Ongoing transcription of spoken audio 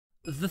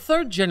The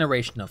third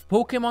generation of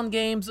Pokémon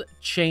games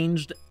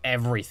changed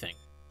everything.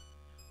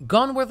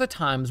 Gone were the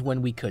times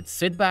when we could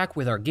sit back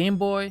with our Game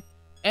Boy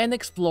and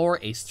explore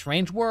a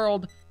strange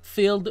world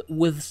filled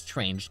with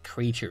strange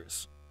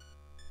creatures.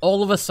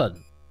 All of a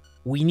sudden,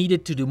 we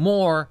needed to do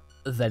more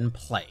than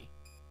play.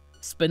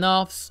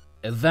 Spin-offs,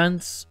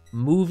 events,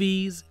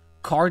 movies,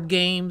 card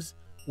games,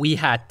 we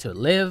had to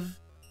live,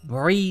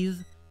 breathe,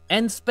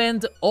 and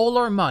spend all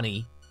our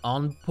money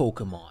on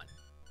Pokémon.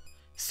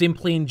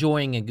 Simply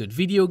enjoying a good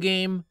video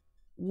game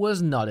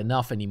was not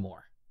enough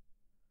anymore.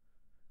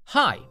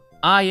 Hi,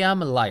 I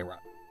am Lyra.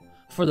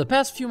 For the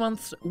past few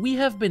months, we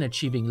have been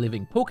achieving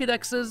living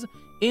Pokédexes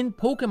in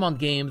Pokémon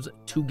games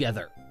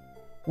together.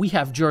 We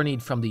have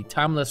journeyed from the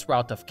timeless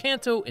route of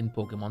Kanto in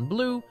Pokémon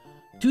Blue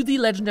to the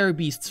legendary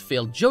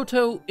beasts-filled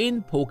Johto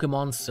in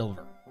Pokémon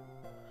Silver.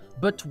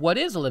 But what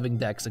is a living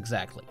dex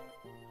exactly?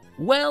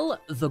 Well,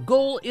 the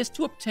goal is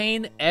to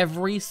obtain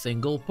every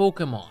single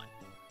Pokémon.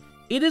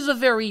 It is a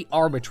very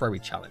arbitrary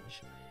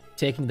challenge,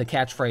 taking the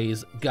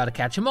catchphrase "gotta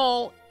catch 'em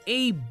all"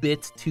 a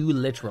bit too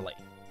literally.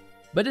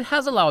 But it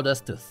has allowed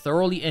us to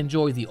thoroughly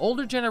enjoy the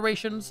older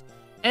generations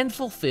and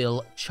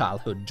fulfill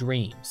childhood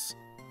dreams.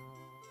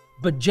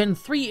 But Gen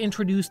 3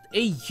 introduced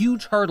a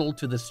huge hurdle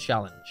to this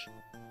challenge.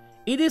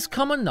 It is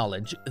common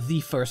knowledge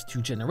the first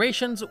two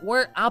generations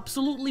were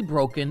absolutely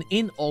broken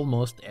in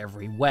almost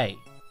every way.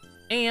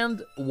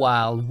 And,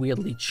 while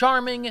weirdly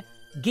charming,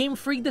 Game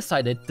Freak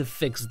decided to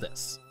fix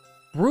this.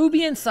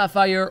 Ruby and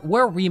Sapphire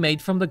were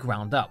remade from the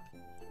ground up,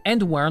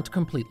 and weren't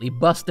completely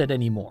busted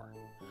anymore.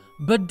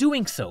 But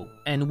doing so,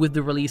 and with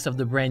the release of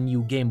the brand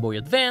new Game Boy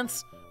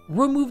Advance,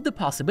 removed the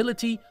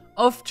possibility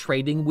of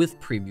trading with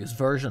previous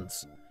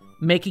versions,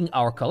 making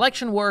our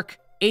collection work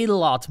a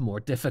lot more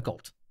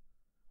difficult.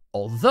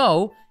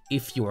 Although,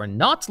 if you are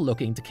not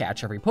looking to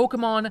catch every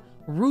Pokémon,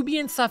 Ruby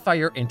and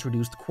Sapphire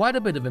introduced quite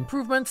a bit of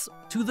improvements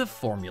to the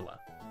formula.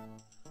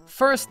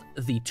 First,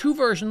 the two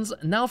versions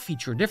now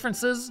feature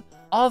differences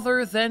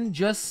other than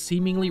just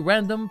seemingly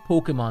random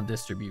Pokémon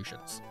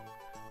distributions,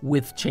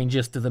 with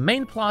changes to the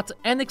main plot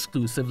and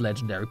exclusive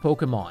legendary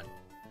Pokémon.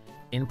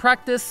 In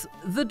practice,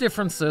 the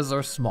differences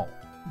are small,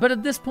 but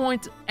at this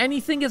point,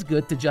 anything is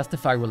good to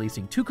justify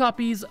releasing two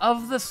copies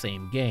of the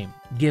same game,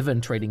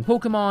 given trading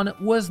Pokémon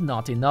was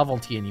not a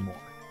novelty anymore.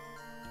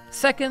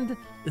 Second,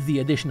 the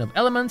addition of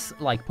elements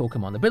like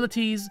Pokémon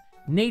abilities,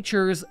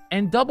 natures,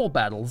 and double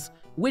battles,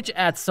 which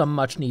add some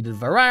much needed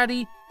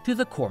variety to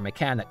the core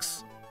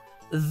mechanics.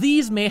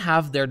 These may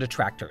have their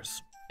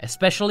detractors,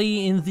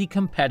 especially in the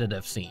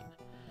competitive scene,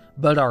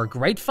 but are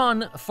great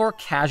fun for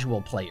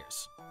casual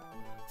players.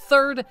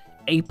 Third,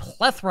 a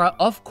plethora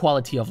of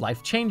quality of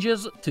life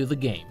changes to the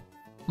game.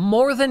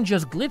 More than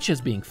just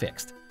glitches being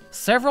fixed,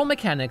 several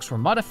mechanics were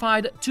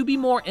modified to be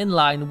more in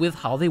line with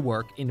how they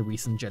work in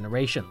recent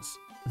generations.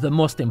 The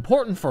most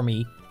important for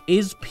me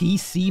is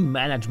PC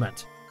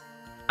management.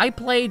 I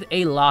played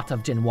a lot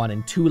of Gen 1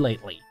 and 2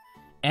 lately,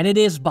 and it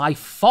is by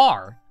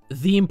far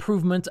the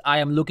improvement I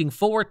am looking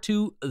forward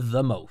to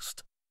the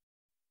most.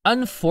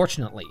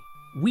 Unfortunately,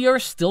 we are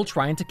still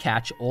trying to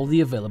catch all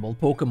the available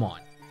Pokémon,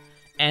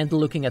 and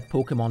looking at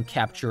Pokémon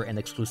capture and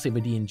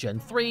exclusivity in Gen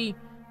 3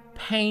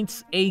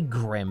 paints a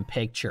grim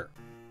picture.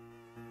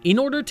 In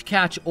order to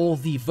catch all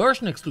the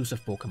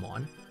version-exclusive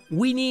Pokémon,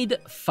 we need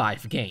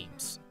 5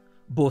 games.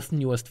 Both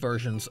newest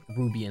versions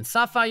Ruby and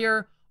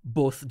Sapphire,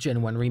 both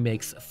Gen 1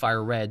 remakes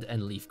Fire Red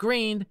and Leaf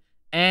Green,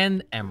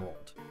 and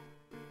Emerald.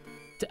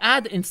 To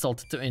add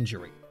insult to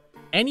injury,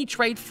 any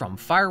trade from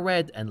Fire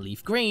Red and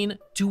Leaf Green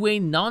to a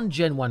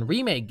non-Gen 1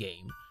 remake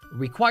game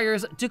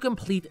requires to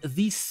complete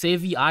the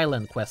Savvy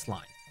Island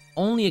questline,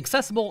 only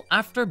accessible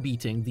after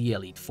beating the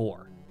Elite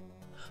Four.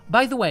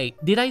 By the way,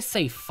 did I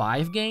say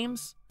 5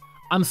 games?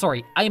 I'm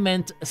sorry, I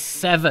meant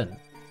 7,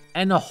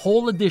 and a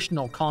whole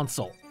additional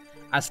console,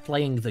 as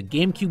playing the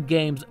GameCube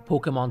games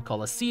Pokémon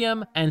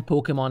Colosseum and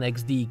Pokémon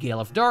XD Gale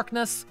of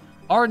Darkness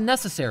are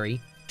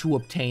necessary to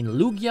obtain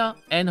Lugia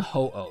and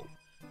Ho-Oh,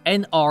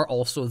 and are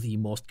also the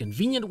most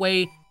convenient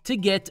way to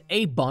get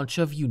a bunch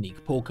of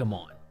unique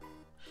Pokémon.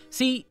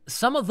 See,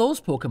 some of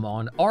those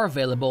Pokémon are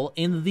available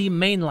in the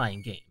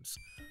mainline games,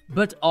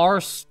 but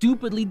are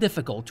stupidly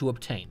difficult to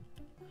obtain.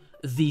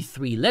 The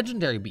 3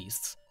 legendary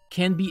beasts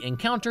can be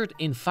encountered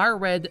in Fire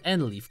Red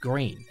and Leaf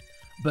Green,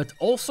 but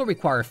also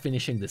require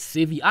finishing the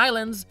Savvy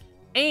Islands,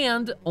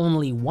 and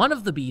only one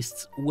of the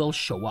beasts will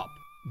show up,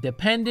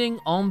 depending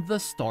on the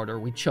starter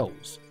we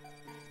chose,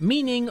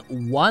 meaning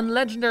 1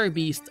 legendary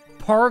beast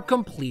per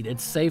completed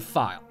save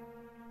file.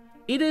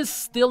 It is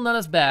still not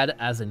as bad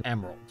as in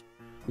Emerald,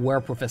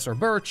 where Professor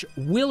Birch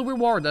will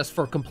reward us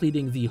for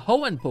completing the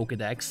Hoenn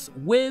Pokédex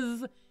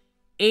with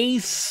a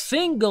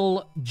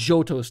single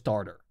Johto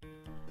starter.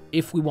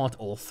 If we want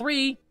all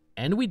 3,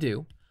 and we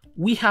do,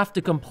 we have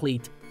to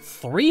complete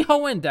 3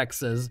 Hoenn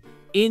dexes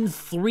in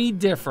 3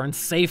 different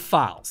save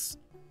files.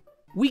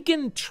 We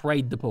can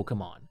trade the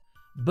Pokémon,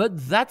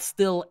 but that's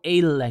still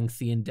a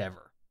lengthy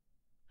endeavor.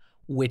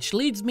 Which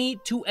leads me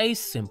to a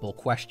simple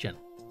question.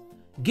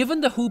 Given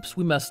the hoops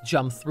we must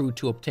jump through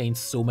to obtain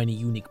so many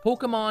unique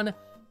Pokémon,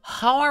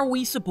 how are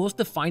we supposed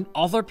to find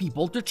other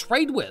people to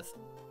trade with?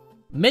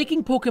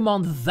 Making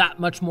Pokémon that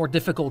much more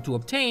difficult to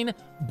obtain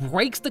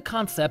breaks the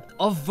concept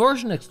of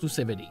version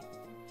exclusivity.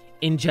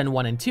 In Gen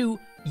 1 and 2,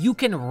 you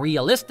can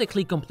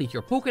realistically complete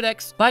your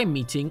Pokédex by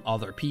meeting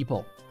other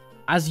people,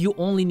 as you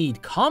only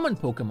need common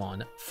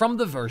Pokémon from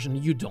the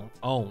version you don't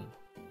own.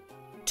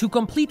 To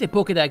complete a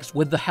Pokédex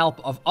with the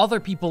help of other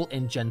people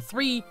in Gen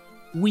 3,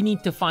 we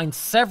need to find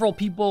several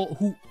people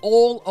who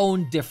all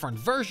own different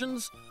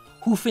versions,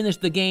 who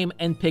finished the game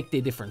and picked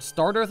a different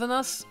starter than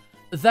us,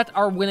 that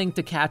are willing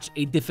to catch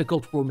a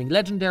difficult roaming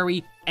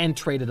legendary and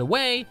trade it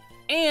away,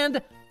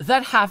 and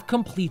that have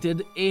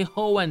completed a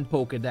Hoenn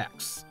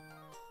Pokédex.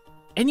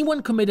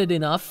 Anyone committed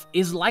enough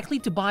is likely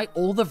to buy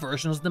all the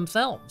versions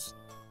themselves,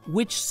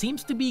 which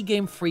seems to be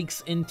Game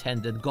Freak's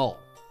intended goal.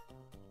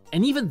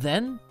 And even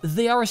then,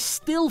 they are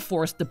still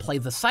forced to play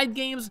the side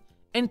games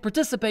and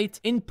participate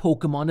in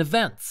Pokémon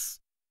events.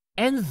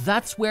 And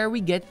that's where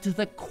we get to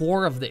the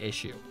core of the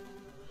issue.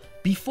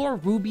 Before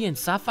Ruby and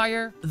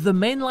Sapphire, the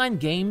mainline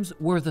games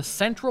were the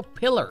central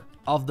pillar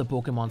of the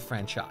Pokémon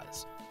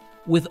franchise,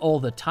 with all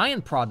the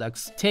tie-in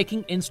products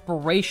taking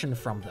inspiration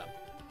from them.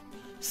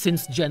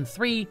 Since Gen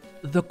 3,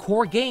 the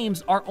core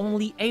games are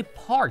only a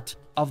part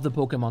of the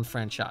Pokémon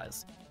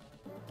franchise.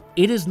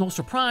 It is no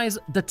surprise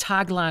the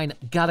tagline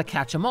 "Gotta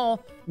catch 'em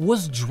all"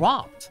 was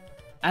dropped,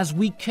 as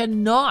we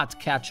cannot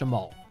catch 'em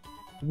all,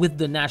 with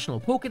the National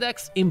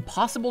Pokédex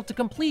impossible to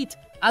complete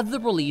at the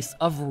release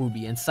of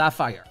Ruby and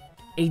Sapphire.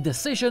 A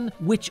decision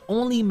which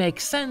only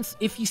makes sense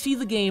if you see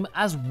the game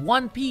as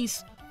one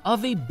piece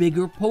of a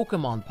bigger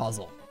Pokémon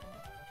puzzle.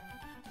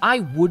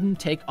 I wouldn't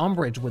take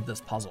umbrage with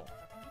this puzzle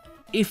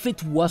if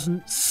it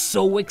wasn't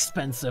so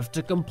expensive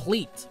to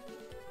complete.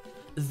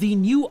 The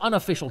new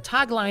unofficial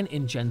tagline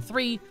in Gen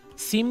 3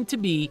 seemed to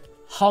be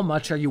 "How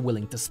much are you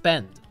willing to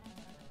spend?",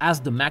 as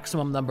the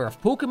maximum number of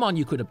Pokémon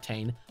you could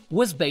obtain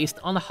was based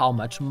on how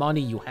much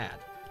money you had.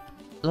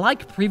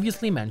 Like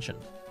previously mentioned,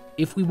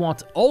 if we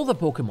want all the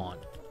Pokémon,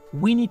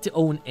 we need to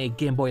own a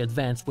Game Boy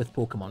Advance with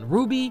Pokémon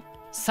Ruby,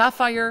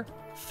 Sapphire,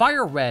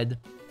 Fire Red,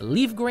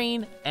 Leaf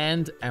Green,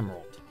 and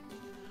Emerald.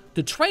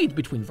 To trade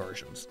between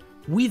versions,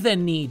 we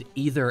then need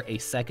either a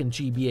second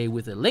GBA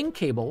with a link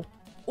cable,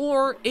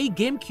 or a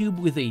GameCube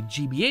with a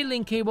GBA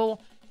link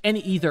cable, and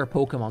either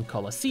Pokémon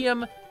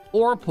Colosseum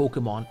or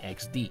Pokémon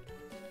XD.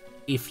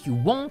 If you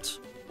won't,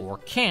 or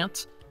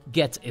can't,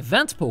 get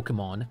event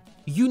Pokémon,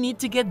 you need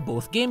to get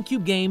both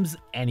GameCube games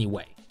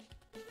anyway.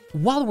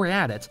 While we're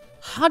at it,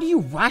 how do you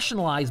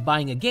rationalize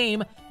buying a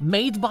game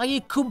made by a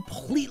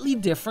completely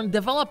different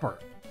developer?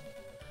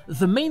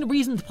 The main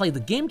reason to play the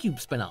GameCube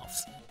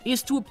spin-offs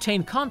is to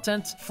obtain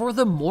content for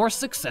the more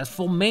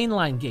successful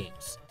mainline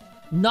games,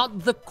 not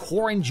the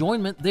core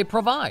enjoyment they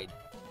provide.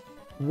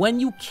 When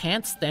you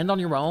can't stand on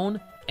your own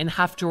and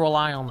have to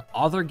rely on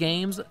other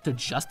games to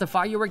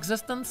justify your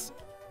existence,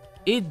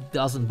 it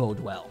doesn't bode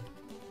well.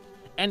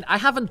 And I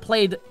haven't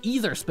played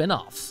either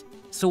spin-offs,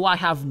 so I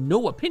have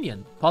no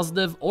opinion,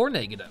 positive or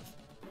negative.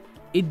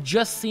 It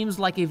just seems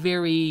like a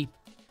very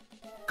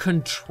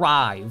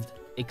contrived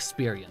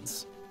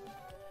experience.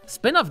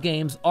 Spin-off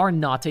games are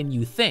not a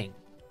new thing,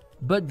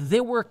 but they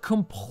were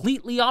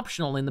completely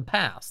optional in the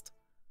past.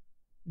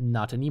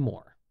 Not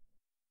anymore.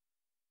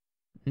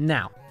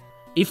 Now,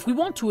 if we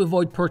want to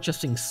avoid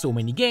purchasing so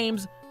many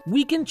games,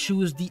 we can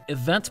choose the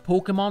event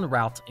Pokémon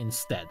route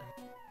instead.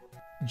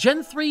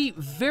 Gen 3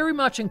 very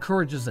much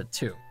encourages it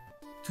too,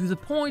 to the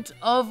point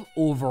of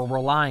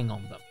over-relying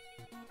on them.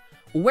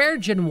 Where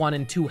Gen 1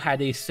 and 2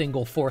 had a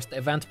single forced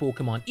event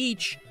Pokémon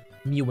each,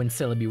 Mew and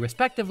Celebi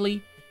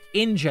respectively,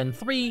 in Gen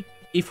 3,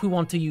 if we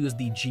want to use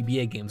the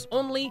GBA games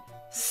only,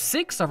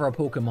 6 of our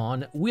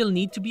Pokémon will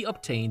need to be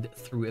obtained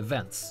through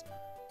events: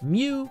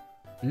 Mew,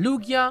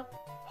 Lugia,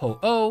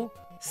 Ho-Oh,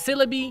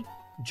 Celebi,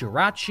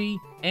 Jirachi,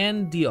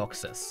 and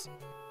Deoxys.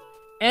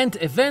 And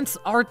events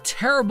are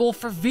terrible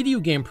for video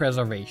game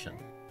preservation.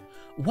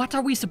 What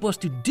are we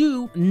supposed to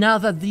do now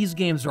that these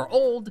games are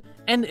old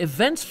and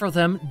events for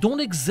them don't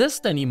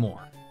exist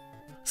anymore?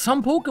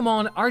 Some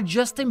Pokémon are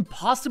just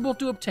impossible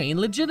to obtain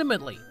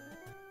legitimately.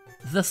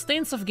 The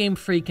stance of Game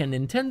Freak and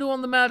Nintendo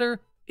on the matter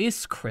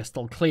is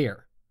crystal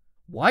clear.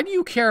 Why do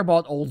you care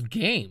about old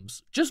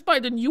games? Just buy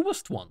the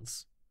newest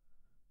ones.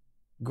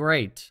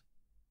 Great.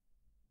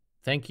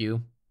 Thank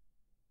you.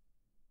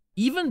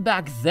 Even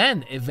back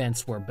then,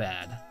 events were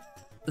bad.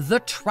 The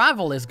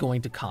travel is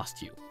going to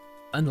cost you,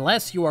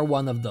 unless you are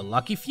one of the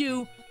lucky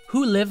few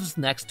who lives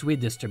next to a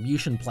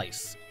distribution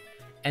place.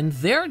 And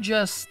they're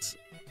just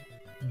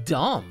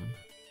dumb.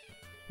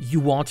 You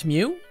want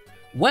Mew?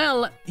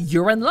 Well,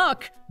 you're in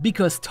luck,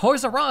 because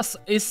Toys R Us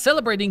is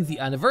celebrating the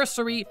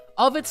anniversary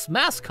of its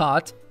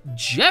mascot,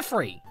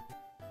 Jeffrey.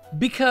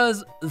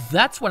 Because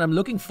that's what I'm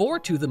looking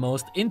forward to the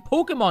most in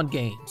Pokémon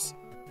games.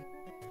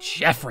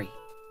 Jeffrey.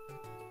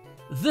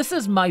 This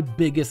is my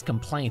biggest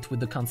complaint with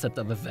the concept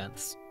of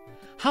events.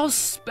 How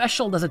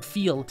special does it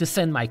feel to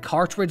send my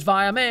cartridge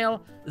via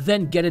mail,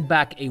 then get it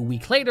back a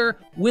week later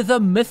with a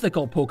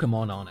mythical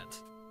Pokémon on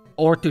it?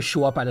 or to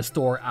show up at a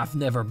store I've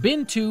never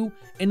been to,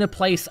 in a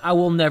place I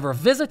will never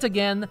visit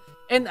again,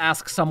 and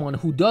ask someone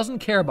who doesn't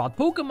care about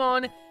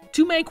Pokémon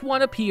to make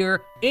one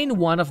appear in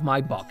one of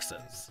my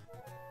boxes.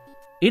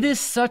 It is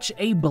such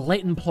a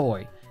blatant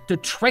ploy to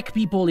trick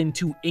people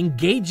into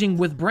engaging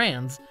with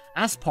brands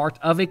as part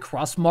of a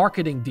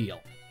cross-marketing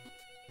deal.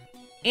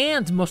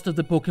 And most of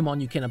the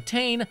Pokémon you can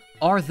obtain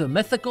are the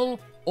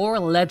mythical or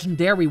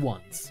legendary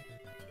ones.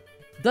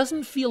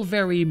 Doesn't feel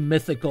very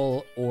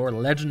mythical or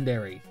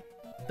legendary,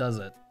 does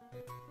it?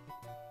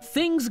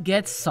 Things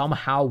get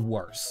somehow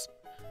worse,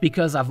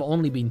 because I've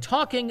only been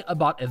talking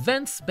about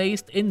events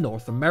based in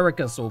North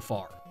America so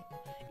far.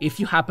 If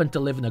you happen to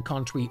live in a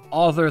country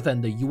other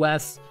than the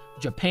US,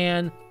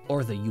 Japan,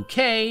 or the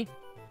UK,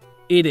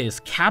 it is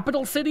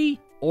capital city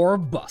or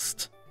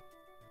bust.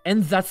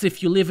 And that's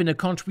if you live in a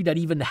country that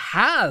even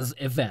has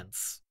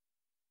events.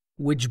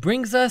 Which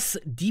brings us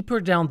deeper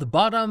down the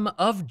bottom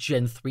of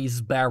Gen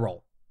 3's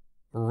barrel.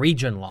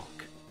 Region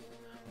Lock.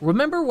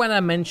 Remember when I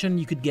mentioned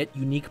you could get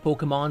unique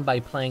Pokémon by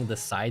playing the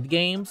side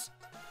games?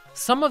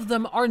 Some of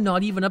them are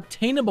not even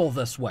obtainable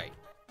this way.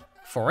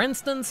 For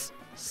instance,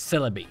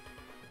 Celebi.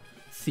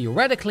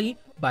 Theoretically,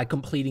 by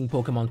completing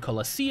Pokémon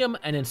Colosseum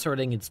and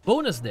inserting its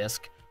bonus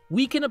disc,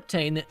 we can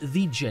obtain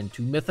the Gen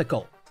 2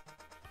 Mythical.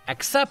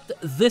 Except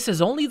this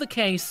is only the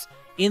case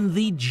in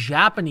the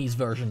Japanese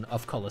version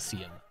of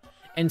Colosseum,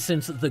 and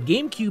since the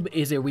GameCube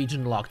is a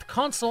region-locked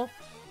console,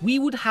 we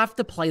would have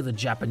to play the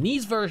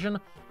Japanese version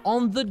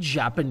on the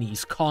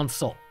Japanese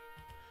console.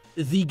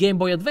 The Game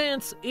Boy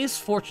Advance is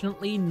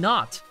fortunately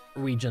not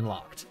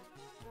region-locked.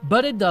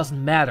 But it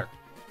doesn't matter,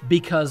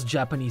 because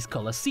Japanese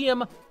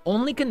Colosseum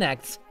only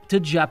connects to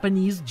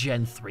Japanese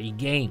Gen 3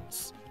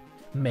 games,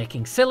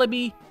 making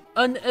Celebi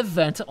an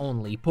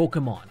event-only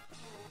Pokémon.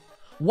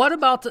 What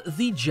about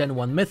the Gen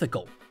 1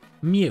 Mythical,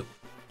 Mew?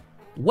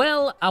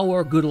 Well,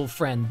 our good old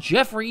friend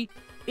Jeffrey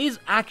is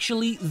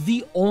actually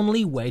the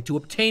only way to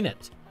obtain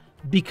it,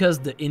 because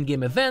the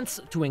in-game events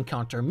to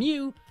encounter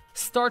Mew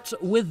starts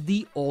with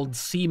the old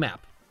C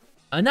map,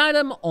 an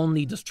item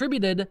only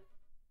distributed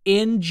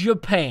in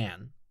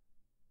Japan.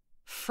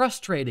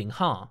 Frustrating,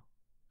 huh?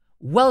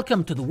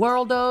 Welcome to the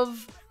world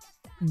of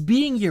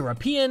being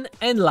European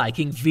and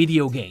liking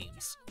video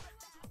games.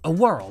 A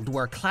world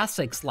where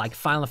classics like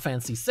Final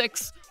Fantasy VI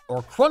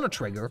or Chrono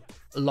Trigger,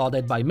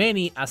 lauded by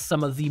many as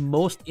some of the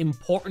most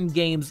important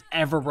games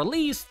ever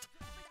released,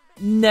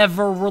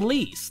 never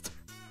released.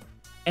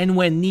 And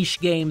when niche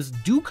games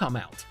do come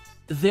out,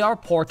 they are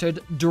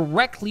ported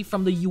directly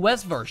from the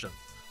US version,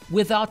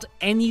 without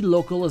any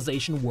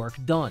localization work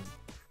done.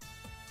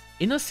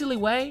 In a silly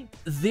way,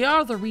 they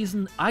are the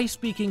reason I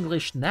speak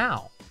English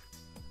now.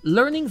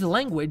 Learning the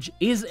language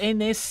is a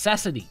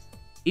necessity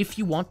if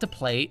you want to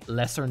play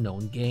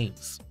lesser-known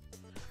games.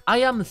 I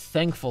am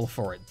thankful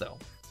for it though,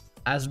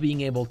 as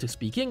being able to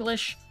speak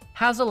English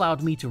has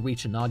allowed me to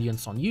reach an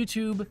audience on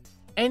YouTube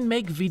and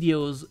make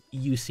videos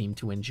you seem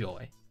to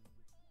enjoy.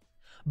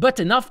 But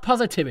enough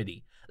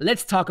positivity,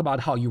 let's talk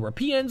about how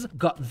Europeans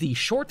got the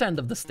short end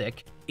of the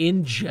stick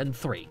in Gen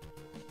 3.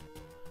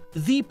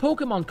 The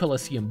Pokémon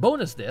Colosseum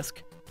bonus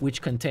disc,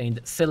 which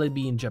contained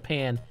Celebi in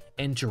Japan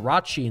and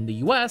Jirachi in the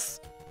US,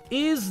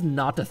 is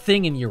not a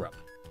thing in Europe.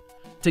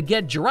 To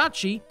get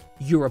Jirachi,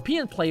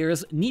 European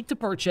players need to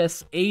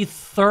purchase a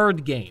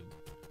third game,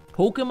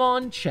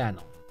 Pokémon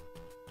Channel.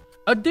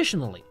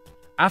 Additionally,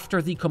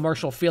 after the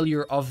commercial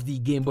failure of the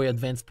Game Boy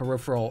Advance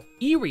peripheral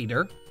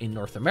e-reader in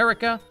North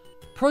America,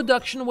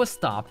 production was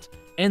stopped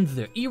and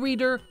the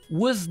e-reader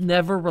was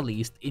never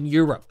released in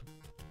Europe.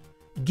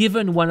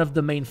 Given one of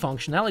the main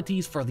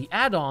functionalities for the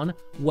add-on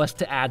was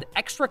to add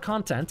extra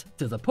content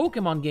to the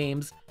Pokémon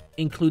games,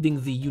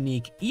 including the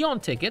unique Eon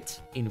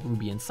ticket in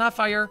Ruby and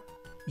Sapphire,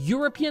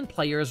 European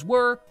players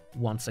were,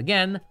 once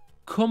again,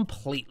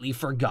 completely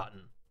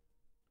forgotten.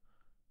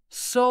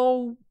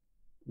 So,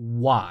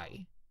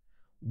 why?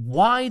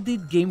 Why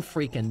did Game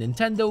Freak and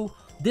Nintendo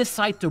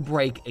decide to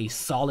break a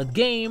solid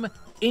game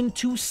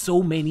into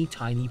so many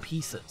tiny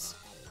pieces?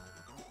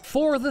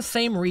 For the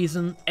same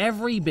reason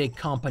every big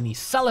company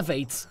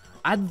salivates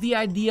at the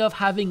idea of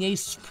having a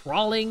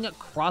sprawling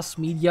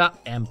cross-media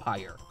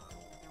empire.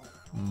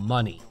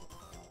 Money.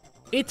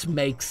 It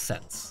makes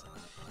sense.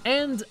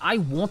 And I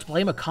won't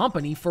blame a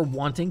company for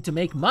wanting to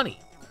make money.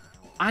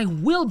 I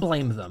will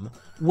blame them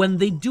when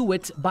they do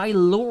it by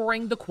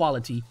lowering the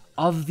quality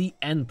of the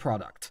end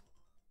product.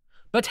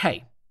 But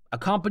hey, a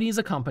company is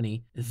a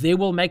company, they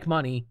will make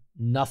money,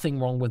 nothing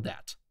wrong with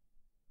that.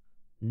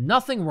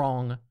 Nothing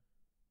wrong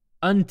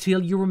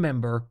until you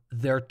remember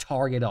their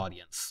target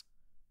audience.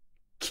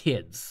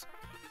 Kids.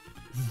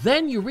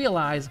 Then you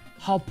realize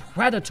how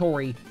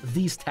predatory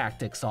these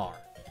tactics are.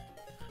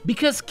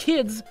 Because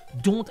kids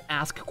don't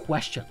ask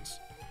questions.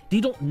 They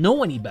don't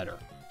know any better,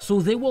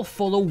 so they will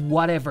follow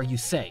whatever you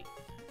say.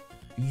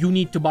 You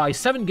need to buy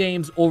 7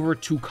 games over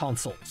 2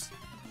 consoles.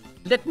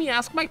 Let me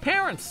ask my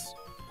parents.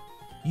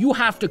 You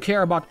have to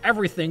care about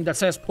everything that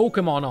says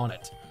Pokémon on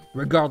it,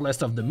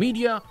 regardless of the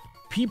media,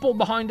 people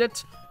behind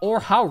it, or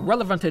how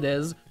relevant it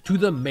is to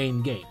the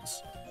main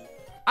games.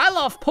 I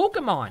love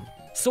Pokémon.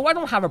 so I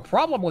don't have a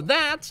problem with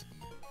that.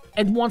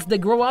 And once they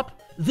grow up,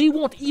 they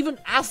won't even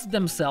ask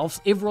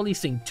themselves if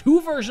releasing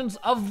 2 versions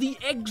of the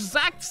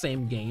exact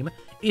same game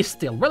is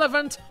still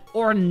relevant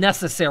or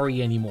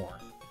necessary anymore.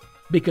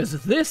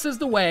 Because this is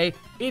the way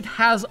it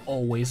has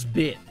always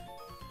been.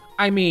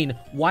 I mean,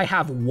 why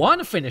have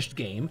 1 finished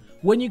game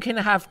when you can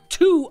have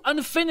 2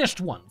 unfinished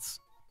ones?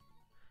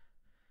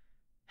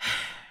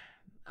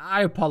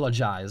 I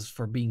apologize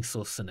for being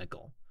so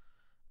cynical,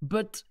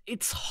 but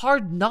it's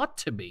hard not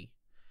to be,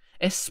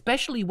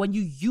 especially when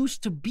you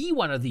used to be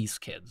one of these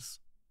kids.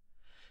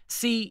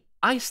 See,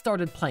 I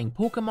started playing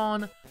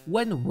Pokémon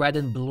when Red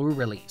and Blue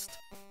released.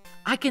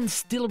 I can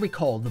still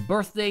recall the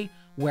birthday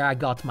where I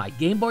got my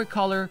Game Boy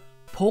Color,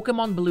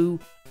 Pokémon Blue,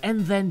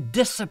 and then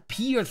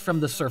disappeared from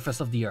the surface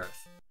of the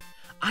Earth.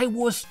 I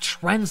was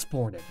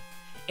transported,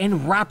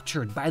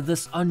 enraptured by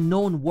this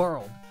unknown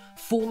world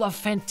full of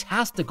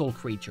fantastical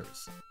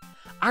creatures.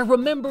 I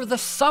remember the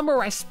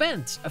summer I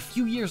spent a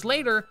few years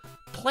later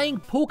playing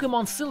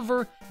Pokémon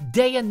Silver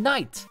day and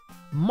night,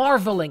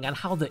 marveling at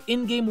how the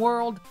in-game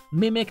world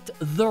mimicked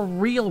the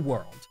real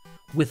world,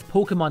 with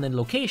Pokémon and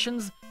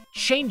locations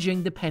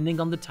changing depending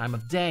on the time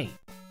of day.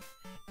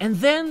 And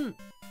then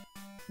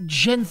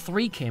Gen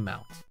 3 came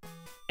out,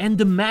 and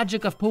the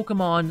magic of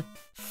Pokémon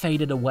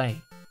faded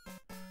away.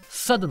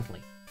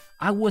 Suddenly,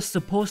 I was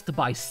supposed to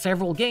buy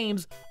several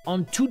games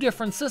on 2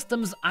 different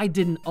systems I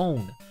didn't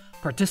own,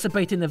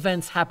 participate in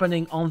events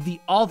happening on the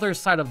other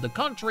side of the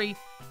country,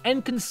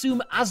 and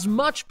consume as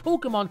much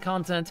Pokémon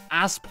content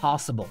as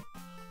possible.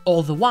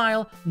 All the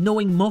while,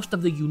 knowing most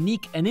of the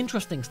unique and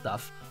interesting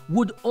stuff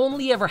would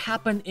only ever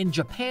happen in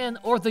Japan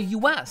or the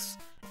US,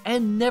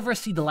 and never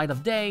see the light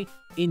of day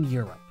in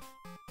Europe.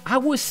 I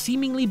was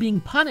seemingly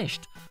being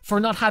punished for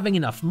not having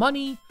enough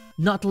money,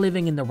 not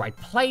living in the right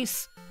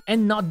place,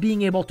 and not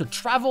being able to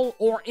travel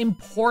or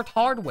import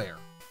hardware.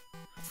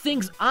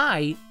 Things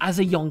I, as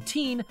a young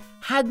teen,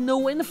 had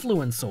no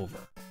influence over.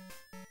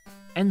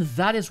 And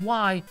that is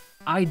why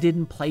I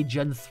didn't play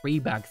Gen 3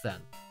 back then.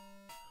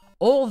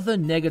 All the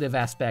negative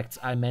aspects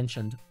I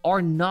mentioned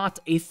are not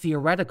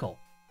theoretical.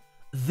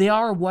 They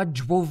are what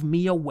drove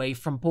me away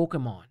from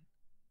Pokémon.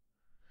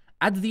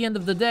 At the end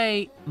of the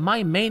day,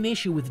 my main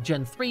issue with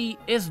Gen 3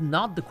 is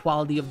not the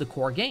quality of the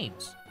core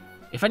games.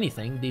 If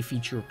anything, they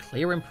feature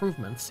clear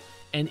improvements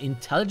and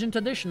intelligent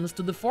additions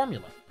to the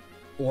formula,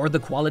 or the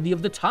quality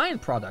of the tie-in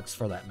products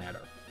for that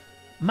matter.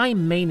 My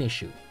main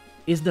issue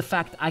is the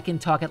fact I can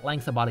talk at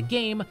length about a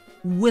game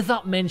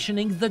without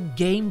mentioning the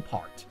game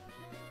part.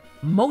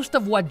 Most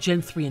of what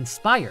Gen 3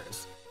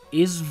 inspires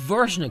is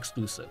version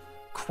exclusive,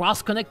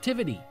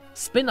 cross-connectivity,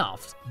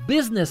 spin-offs,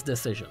 business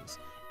decisions,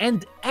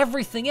 and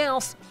everything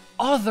else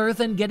other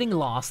than getting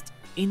lost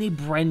in a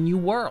brand new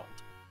world.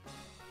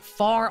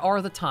 Far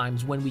are the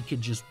times when we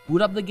could just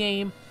boot up the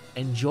game,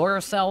 enjoy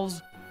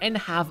ourselves, and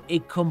have a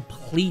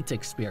complete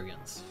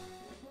experience.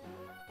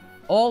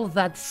 All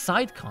that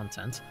side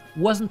content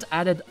wasn't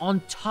added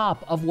on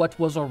top of what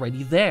was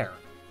already there.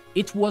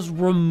 It was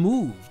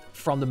removed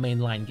from the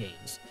mainline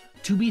games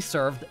to be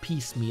served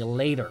piecemeal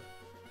later,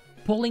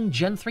 pulling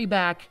Gen 3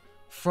 back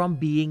from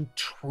being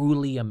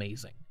truly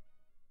amazing.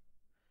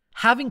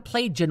 Having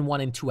played Gen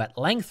 1 and 2 at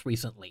length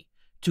recently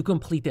to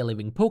complete a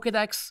living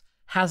Pokédex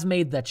has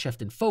made that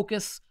shift in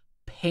focus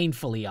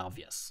painfully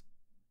obvious.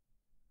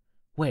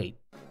 Wait,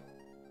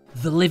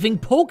 the living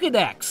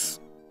Pokédex!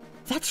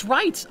 That's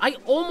right, I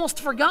almost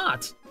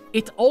forgot!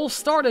 It all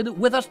started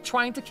with us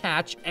trying to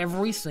catch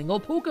every single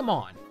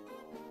Pokémon.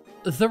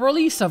 The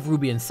release of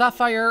Ruby and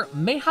Sapphire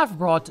may have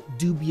brought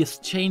dubious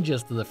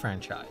changes to the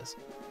franchise,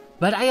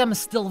 but I am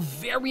still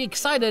very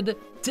excited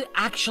to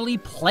actually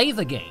play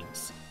the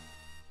games.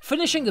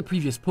 Finishing the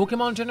previous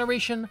Pokémon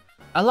generation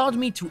allowed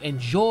me to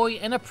enjoy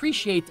and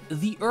appreciate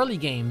the early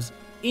games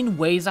in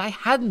ways I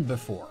hadn't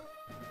before.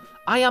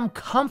 I am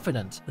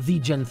confident the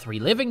Gen 3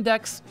 Living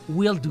Dex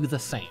will do the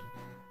same.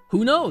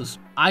 Who knows,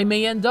 I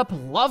may end up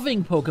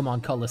loving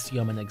Pokémon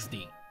Colosseum and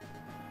XD.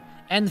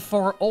 And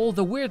for all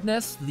the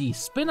weirdness the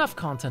spin-off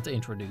content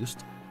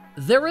introduced,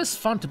 there is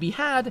fun to be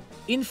had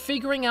in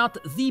figuring out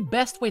the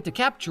best way to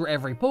capture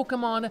every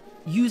Pokémon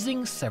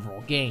using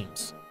several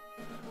games.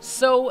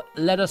 So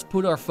let us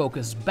put our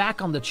focus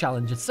back on the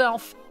challenge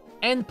itself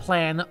and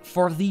plan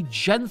for the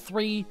Gen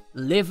 3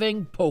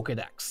 Living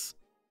Pokédex.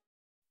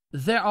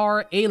 There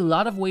are a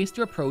lot of ways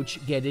to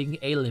approach getting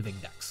a Living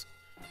Dex,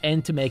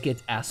 and to make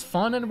it as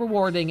fun and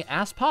rewarding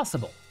as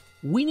possible,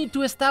 we need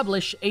to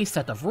establish a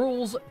set of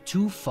rules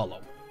to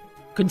follow.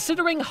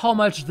 Considering how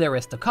much there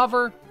is to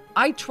cover,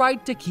 I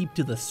tried to keep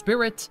to the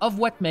spirit of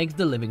what makes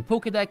the Living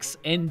Pokédex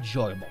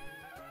enjoyable.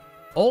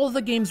 All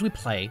the games we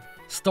play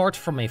start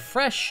from a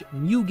fresh,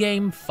 new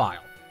game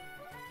file.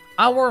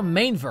 Our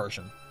main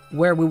version,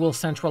 where we will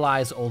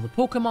centralize all the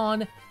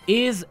Pokémon,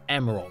 is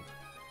Emerald.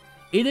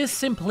 It is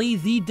simply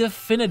the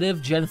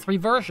definitive Gen 3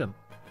 version,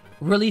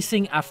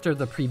 releasing after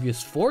the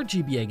previous 4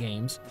 GBA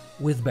games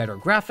with better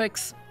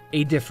graphics,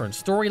 a different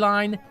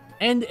storyline,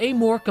 and a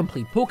more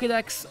complete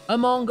Pokédex,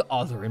 among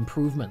other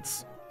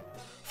improvements.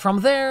 From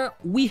there,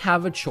 we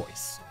have a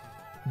choice.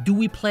 Do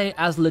we play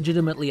as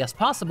legitimately as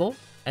possible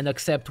and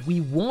accept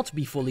we won't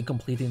be fully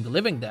completing the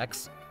living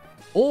dex,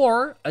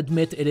 or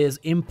admit it is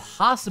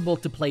impossible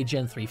to play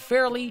Gen 3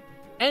 fairly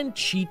and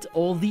cheat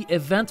all the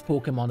event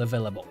Pokémon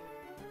available?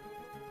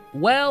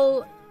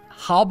 Well,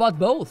 how about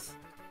both?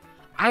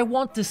 I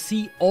want to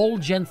see all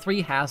Gen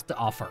 3 has to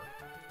offer.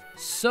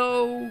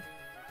 So,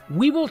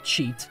 we will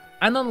cheat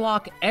and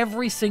unlock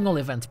every single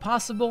event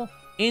possible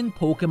in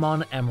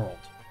Pokémon Emerald,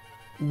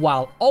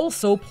 while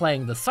also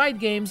playing the side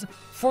games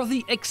for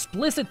the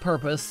explicit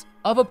purpose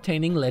of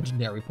obtaining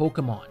legendary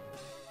Pokémon.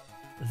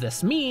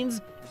 This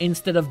means,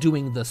 instead of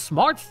doing the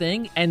smart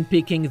thing and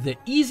picking the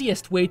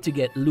easiest way to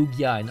get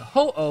Lugia and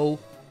Ho-Oh,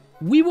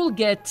 we will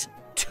get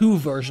 2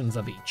 versions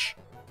of each.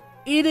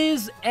 It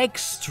is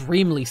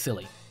extremely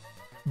silly,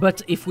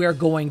 but if we are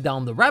going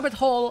down the rabbit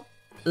hole,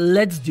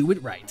 let's do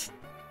it right.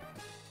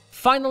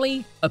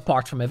 Finally,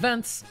 apart from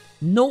events,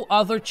 no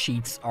other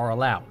cheats are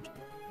allowed.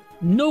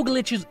 No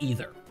glitches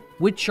either,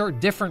 which are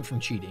different from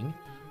cheating,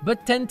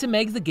 but tend to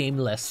make the game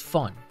less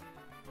fun.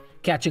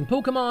 Catching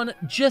Pokémon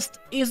just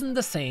isn't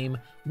the same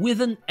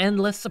with an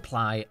endless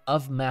supply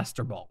of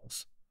Master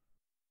Balls.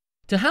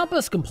 To help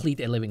us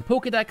complete a living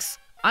Pokédex,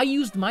 I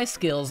used my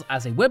skills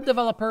as a web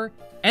developer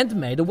and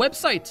made a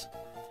website.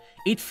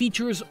 It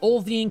features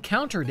all the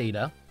encounter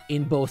data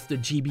in both the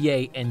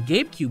GBA and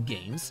GameCube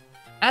games,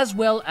 as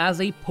well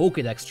as a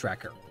Pokédex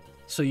tracker,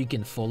 so you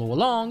can follow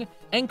along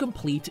and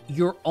complete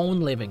your own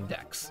living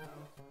dex.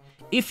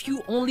 If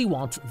you only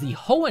want the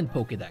Hoenn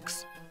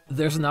Pokédex,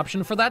 there's an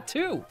option for that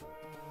too.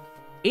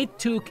 It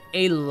took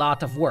a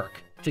lot of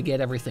work to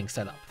get everything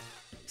set up,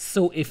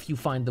 so if you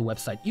find the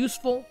website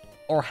useful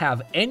or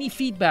have any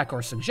feedback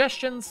or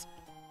suggestions,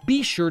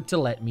 be sure to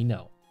let me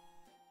know.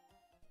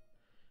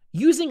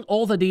 Using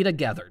all the data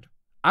gathered,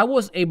 I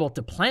was able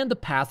to plan the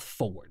path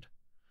forward.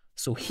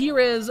 So here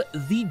is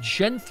the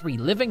Gen 3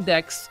 Living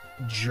Dex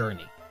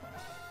journey.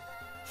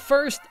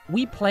 First,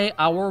 we play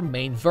our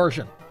main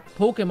version,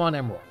 Pokémon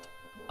Emerald,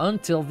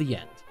 until the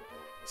end,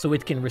 so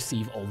it can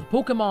receive all the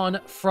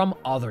Pokémon from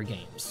other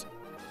games.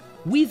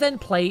 We then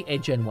play a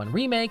Gen 1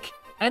 remake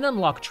and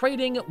unlock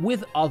trading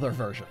with other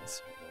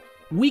versions.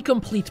 We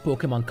complete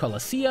Pokémon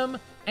Colosseum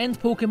and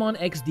Pokémon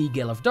XD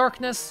Gale of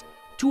Darkness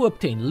to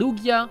obtain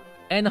Lugia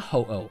and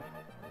Ho-Oh.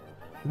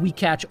 We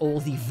catch all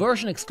the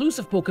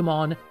version-exclusive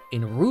Pokémon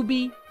in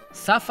Ruby,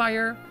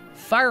 Sapphire,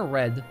 Fire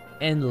Red,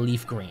 and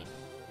Leaf Green.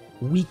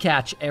 We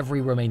catch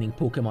every remaining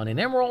Pokémon in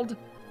Emerald,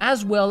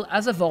 as well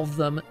as evolve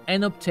them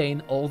and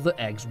obtain all the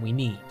eggs we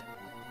need.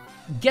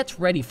 Get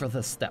ready for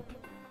this step.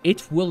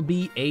 It will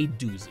be a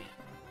doozy.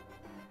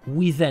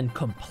 We then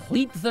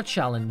complete the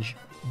challenge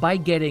by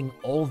getting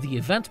all the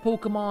event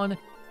Pokémon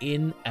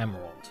in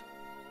Emerald.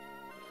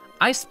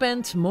 I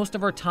spent most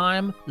of our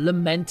time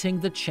lamenting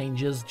the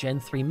changes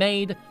Gen 3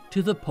 made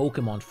to the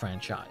Pokémon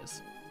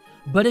franchise,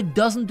 but it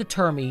doesn't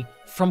deter me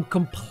from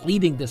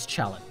completing this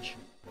challenge.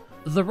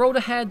 The road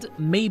ahead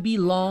may be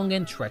long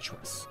and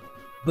treacherous,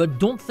 but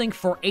don't think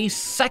for a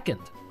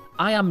second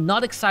I am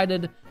not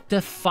excited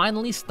to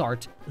finally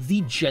start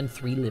the Gen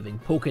 3 Living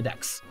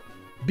Pokédex,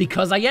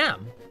 because I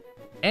am,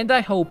 and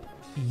I hope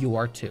you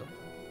are too.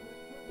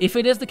 If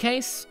it is the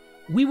case,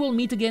 we will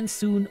meet again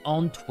soon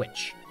on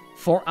Twitch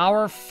for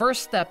our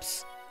first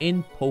steps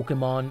in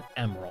Pokémon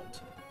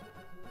Emerald.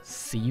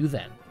 See you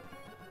then.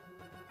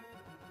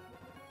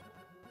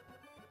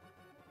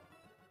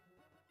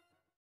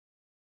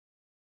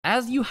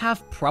 As you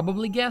have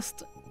probably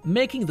guessed,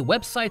 making the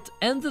website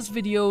and this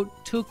video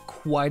took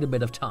quite a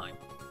bit of time.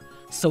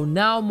 So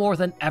now more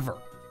than ever,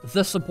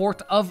 the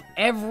support of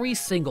every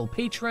single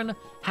patron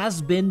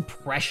has been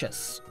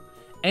precious.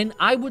 And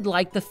I would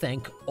like to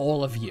thank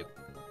all of you,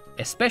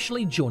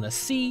 especially Jonas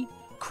C.,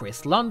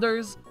 Chris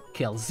Lunders,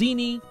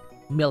 Kelzini,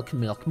 Milk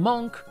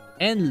Monk,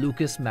 and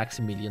Lucas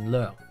Maximilian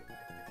Leur.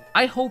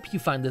 I hope you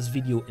find this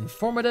video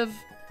informative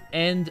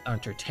and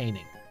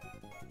entertaining.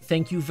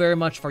 Thank you very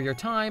much for your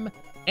time,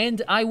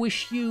 and I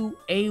wish you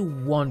a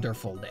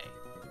wonderful day.